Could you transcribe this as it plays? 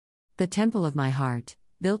The temple of my heart,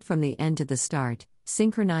 built from the end to the start,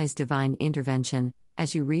 synchronized divine intervention.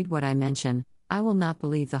 As you read what I mention, I will not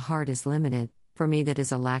believe the heart is limited. For me, that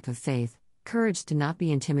is a lack of faith, courage to not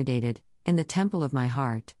be intimidated. In the temple of my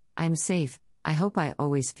heart, I am safe. I hope I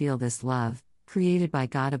always feel this love, created by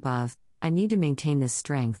God above. I need to maintain this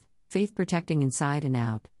strength, faith protecting inside and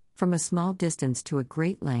out, from a small distance to a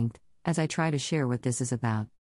great length, as I try to share what this is about.